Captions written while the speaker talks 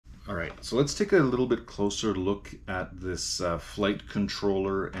All right, so let's take a little bit closer look at this flight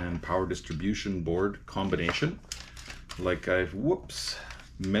controller and power distribution board combination. Like I've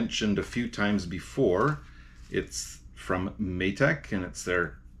mentioned a few times before, it's from Matek and it's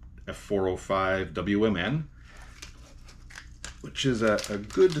their F405 WMN, which is a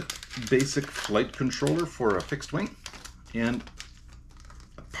good basic flight controller for a fixed wing. And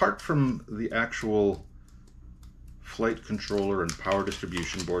apart from the actual flight controller and power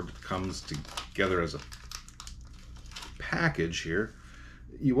distribution board that comes together as a package here,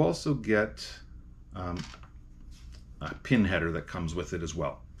 you also get a pin header that comes with it as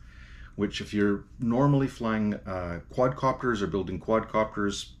well, which if you're normally flying quadcopters or building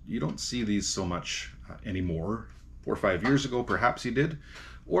quadcopters, you don't see these so much anymore. 4 or 5 years ago perhaps you did,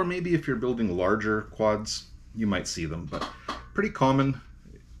 or maybe if you're building larger quads you might see them, but pretty common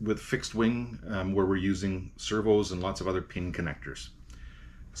with fixed wing where we're using servos and lots of other pin connectors.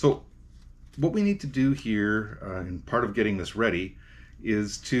 So what we need to do here, and part of getting this ready,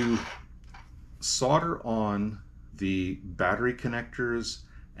 is to solder on the battery connectors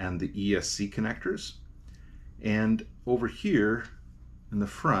and the ESC connectors. And over here in the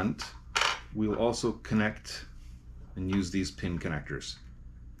front, we'll also connect and use these pin connectors.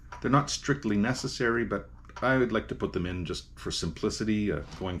 They're not strictly necessary, but I would like to put them in just for simplicity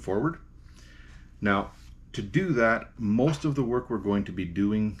going forward. Now, to do that, most of the work we're going to be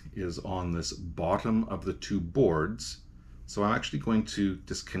doing is on this bottom of the two boards. So I'm actually going to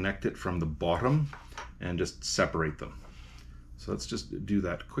disconnect it from the bottom and just separate them. So let's just do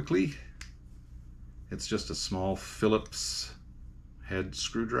that quickly. It's just a small Phillips head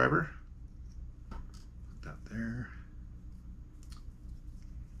screwdriver. Put that there.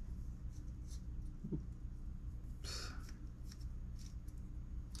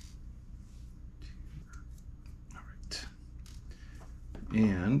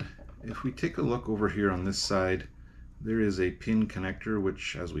 And if we take a look over here on this side, there is a pin connector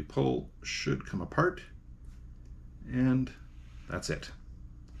which, as we pull, should come apart, and that's it.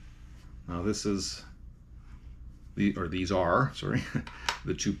 Now this is these are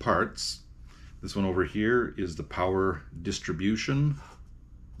the two parts. This one over here is the power distribution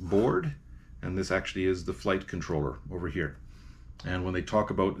board, and this actually is the flight controller over here. And when they talk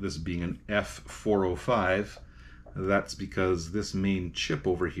about this being an F405, that's because this main chip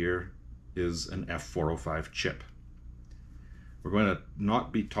over here is an F405 chip. We're going to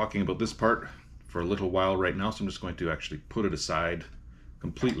not be talking about this part for a little while right now, so I'm just going to actually put it aside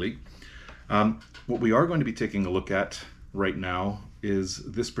completely. What we are going to be taking a look at right now is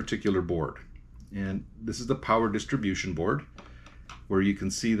this particular board. And this is the power distribution board, where you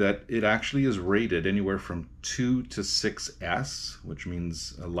can see that it actually is rated anywhere from 2 to 6S, which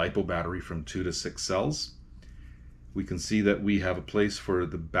means a LiPo battery from 2 to 6 cells. We can see that we have a place for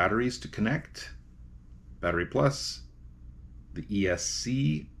the batteries to connect, battery plus, the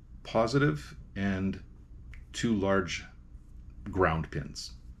ESC positive, and 2 large ground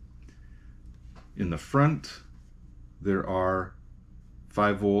pins. In the front, there are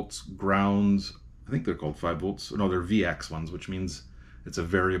 5 volts grounds. I think they're called 5 volts. No, they're VX ones, which means it's a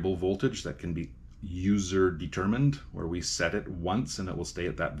variable voltage that can be user determined, where we set it once and it will stay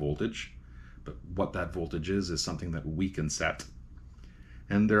at that voltage. But what that voltage is something that we can set.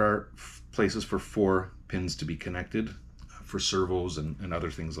 And there are places for 4 pins to be connected for servos and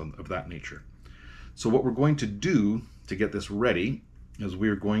other things of that nature. So what we're going to do to get this ready is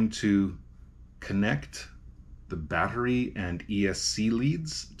we're going to connect the battery and ESC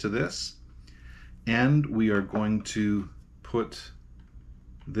leads to this, and we are going to put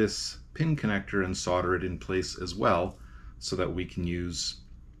this pin connector and solder it in place as well, so that we can use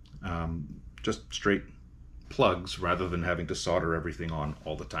just straight plugs rather than having to solder everything on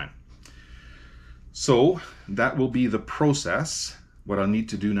all the time. So that will be the process. What I'll need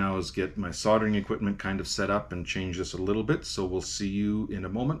to do now is get my soldering equipment kind of set up and change this a little bit. So we'll see you in a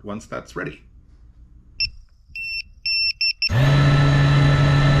moment once that's ready.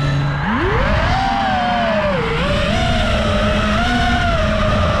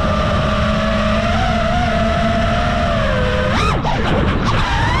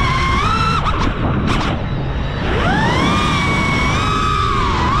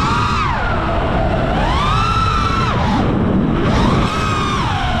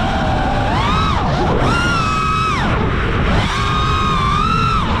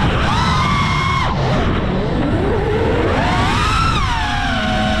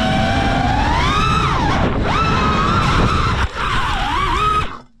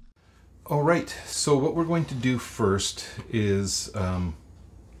 So what we're going to do first is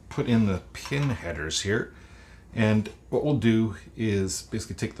put in the pin headers here. And what we'll do is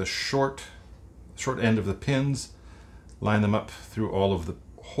basically take the short end of the pins, line them up through all of the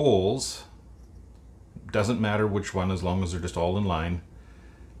holes. Doesn't matter which one, as long as they're just all in line.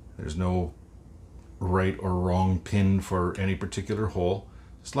 There's no right or wrong pin for any particular hole.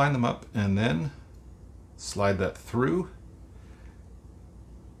 Just line them up and then slide that through,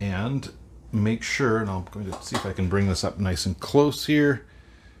 and make sure, and I'm going to see if I can bring this up nice and close here,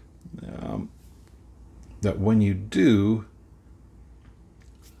 that when you do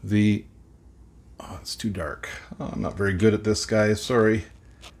the, oh, it's too dark. Oh, I'm not very good at this, guys, sorry.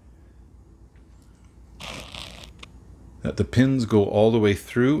 That the pins go all the way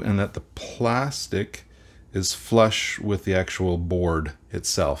through and that the plastic is flush with the actual board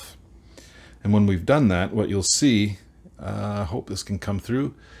itself. And when we've done that, what you'll see, I hope this can come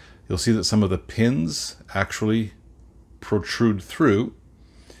through, you'll see that some of the pins actually protrude through.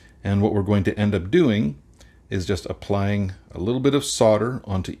 And what we're going to end up doing is just applying a little bit of solder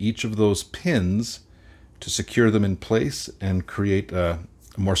onto each of those pins to secure them in place and create a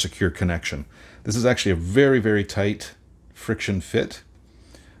more secure connection. This is actually a very, very tight friction fit,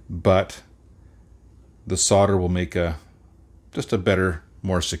 but the solder will make just a better,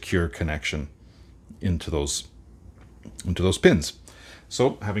 more secure connection into those pins.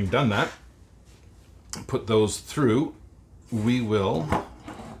 So having done that, put those through, we will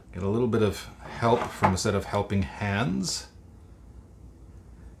get a little bit of help from a set of helping hands.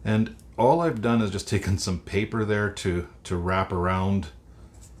 And all I've done is just taken some paper there to wrap around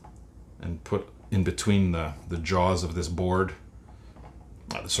and put in between the jaws of this board.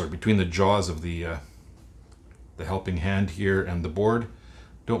 Sorry, between the jaws of the helping hand here and the board.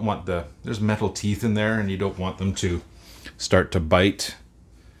 Don't want there's metal teeth in there, and you don't want them to start to bite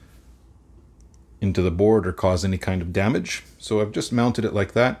into the board or cause any kind of damage. So I've just mounted it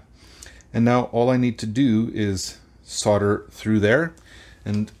like that. And now all I need to do is solder through there.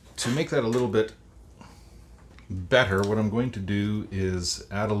 And to make that a little bit better, what I'm going to do is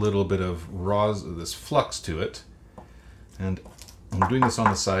add a little bit of this flux to it. And I'm doing this on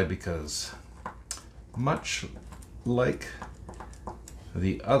the side because, much like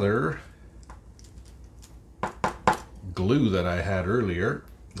the other glue that I had earlier,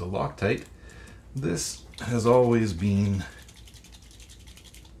 the Loctite, this has always been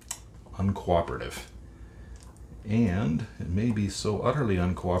uncooperative. And it may be so utterly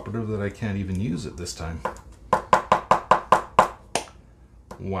uncooperative that I can't even use it this time.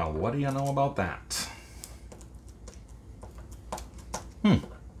 Well, what do you know about that?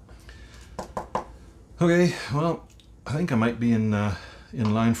 Okay, well, I think I might be in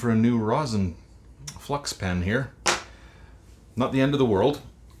line for a new rosin flux pen here. Not the end of the world.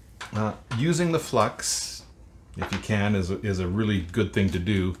 Using the flux, if you can, is a really good thing to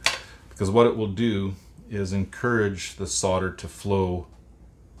do, because what it will do is encourage the solder to flow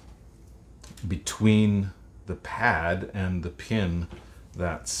between the pad and the pin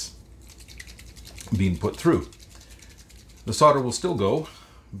that's being put through. The solder will still go,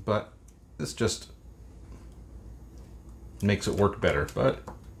 but this just makes it work better. But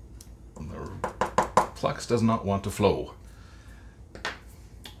the flux does not want to flow.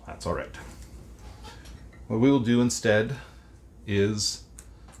 That's all right. What we will do instead is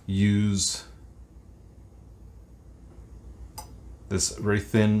use this very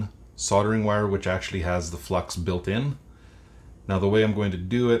thin soldering wire, which actually has the flux built in. Now the way I'm going to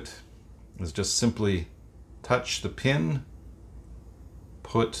do it is just simply touch the pin,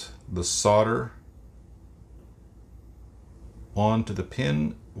 put the solder onto the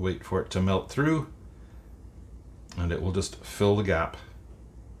pin, wait for it to melt through, and it will just fill the gap.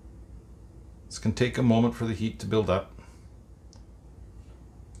 This can take a moment for the heat to build up.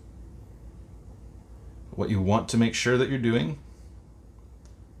 What you want to make sure that you're doing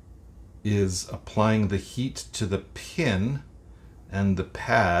is applying the heat to the pin and the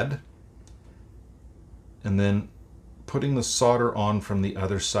pad, and then putting the solder on from the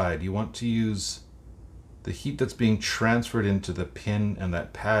other side. You want to use the heat that's being transferred into the pin and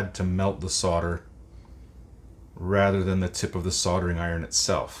that pad to melt the solder, rather than the tip of the soldering iron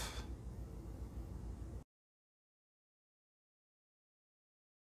itself.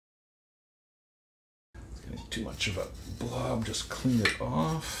 It's getting too much of a blob, just clean it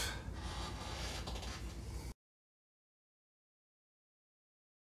off.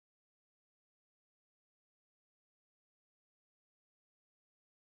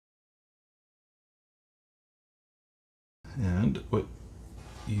 And what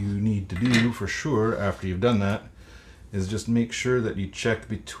you need to do for sure after you've done that is just make sure that you check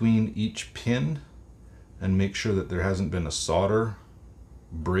between each pin and make sure that there hasn't been a solder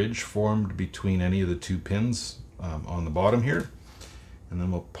bridge formed between any of the two pins on the bottom here. And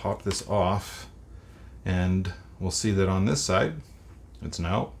then we'll pop this off, and we'll see that on this side it's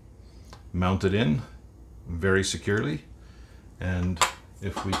now mounted in very securely. And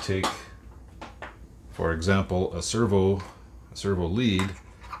if we take, for example, a servo lead,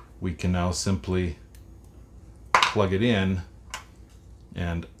 we can now simply plug it in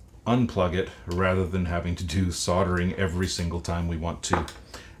and unplug it rather than having to do soldering every single time we want to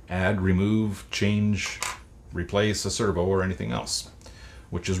add, remove, change, replace a servo or anything else,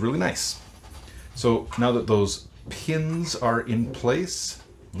 which is really nice. So now that those pins are in place,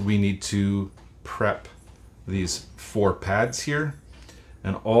 we need to prep these 4 pads here.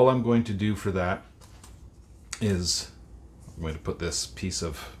 And all I'm going to do for that is I'm going to put this piece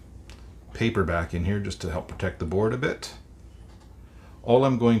of paper back in here just to help protect the board a bit. All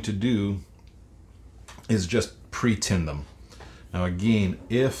I'm going to do is just pre-tin them. Now again,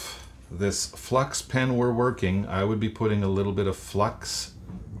 if this flux pen were working, I would be putting a little bit of flux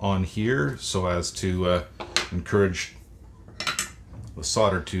on here so as to encourage the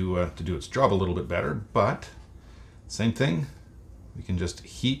solder to do its job a little bit better. But same thing, we can just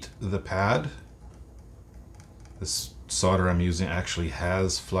heat the pad. This solder I'm using actually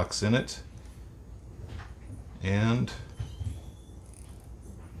has flux in it, and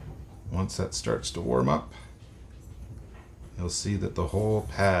once that starts to warm up, you'll see that the whole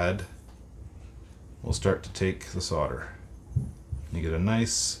pad will start to take the solder. You get a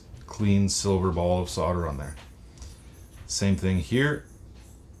nice clean silver ball of solder on there. Same thing here,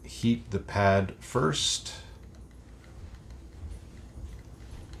 heat the pad first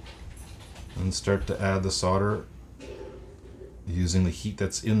and start to add the solder using the heat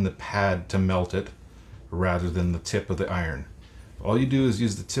that's in the pad to melt it rather than the tip of the iron. All you do is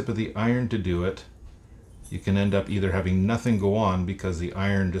use the tip of the iron to do it. You can end up either having nothing go on because the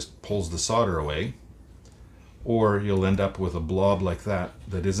iron just pulls the solder away, or you'll end up with a blob like that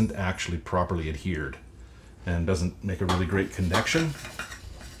that isn't actually properly adhered and doesn't make a really great connection.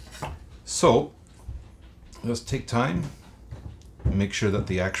 So just take time, make sure that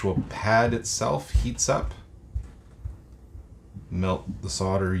the actual pad itself heats up, melt the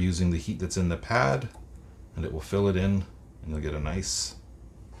solder using the heat that's in the pad, and it will fill it in, and you'll get a nice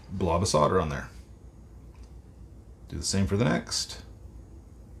blob of solder on there. Do the same for the next.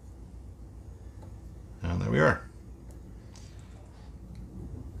 And there we are.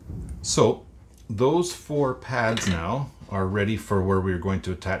 So those 4 pads now are ready for where we're going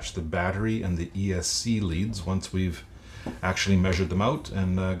to attach the battery and the ESC leads once we've actually measured them out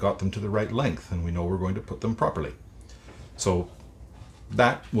and got them to the right length, and we know we're going to put them properly. So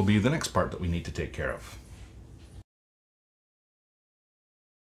that will be the next part that we need to take care of.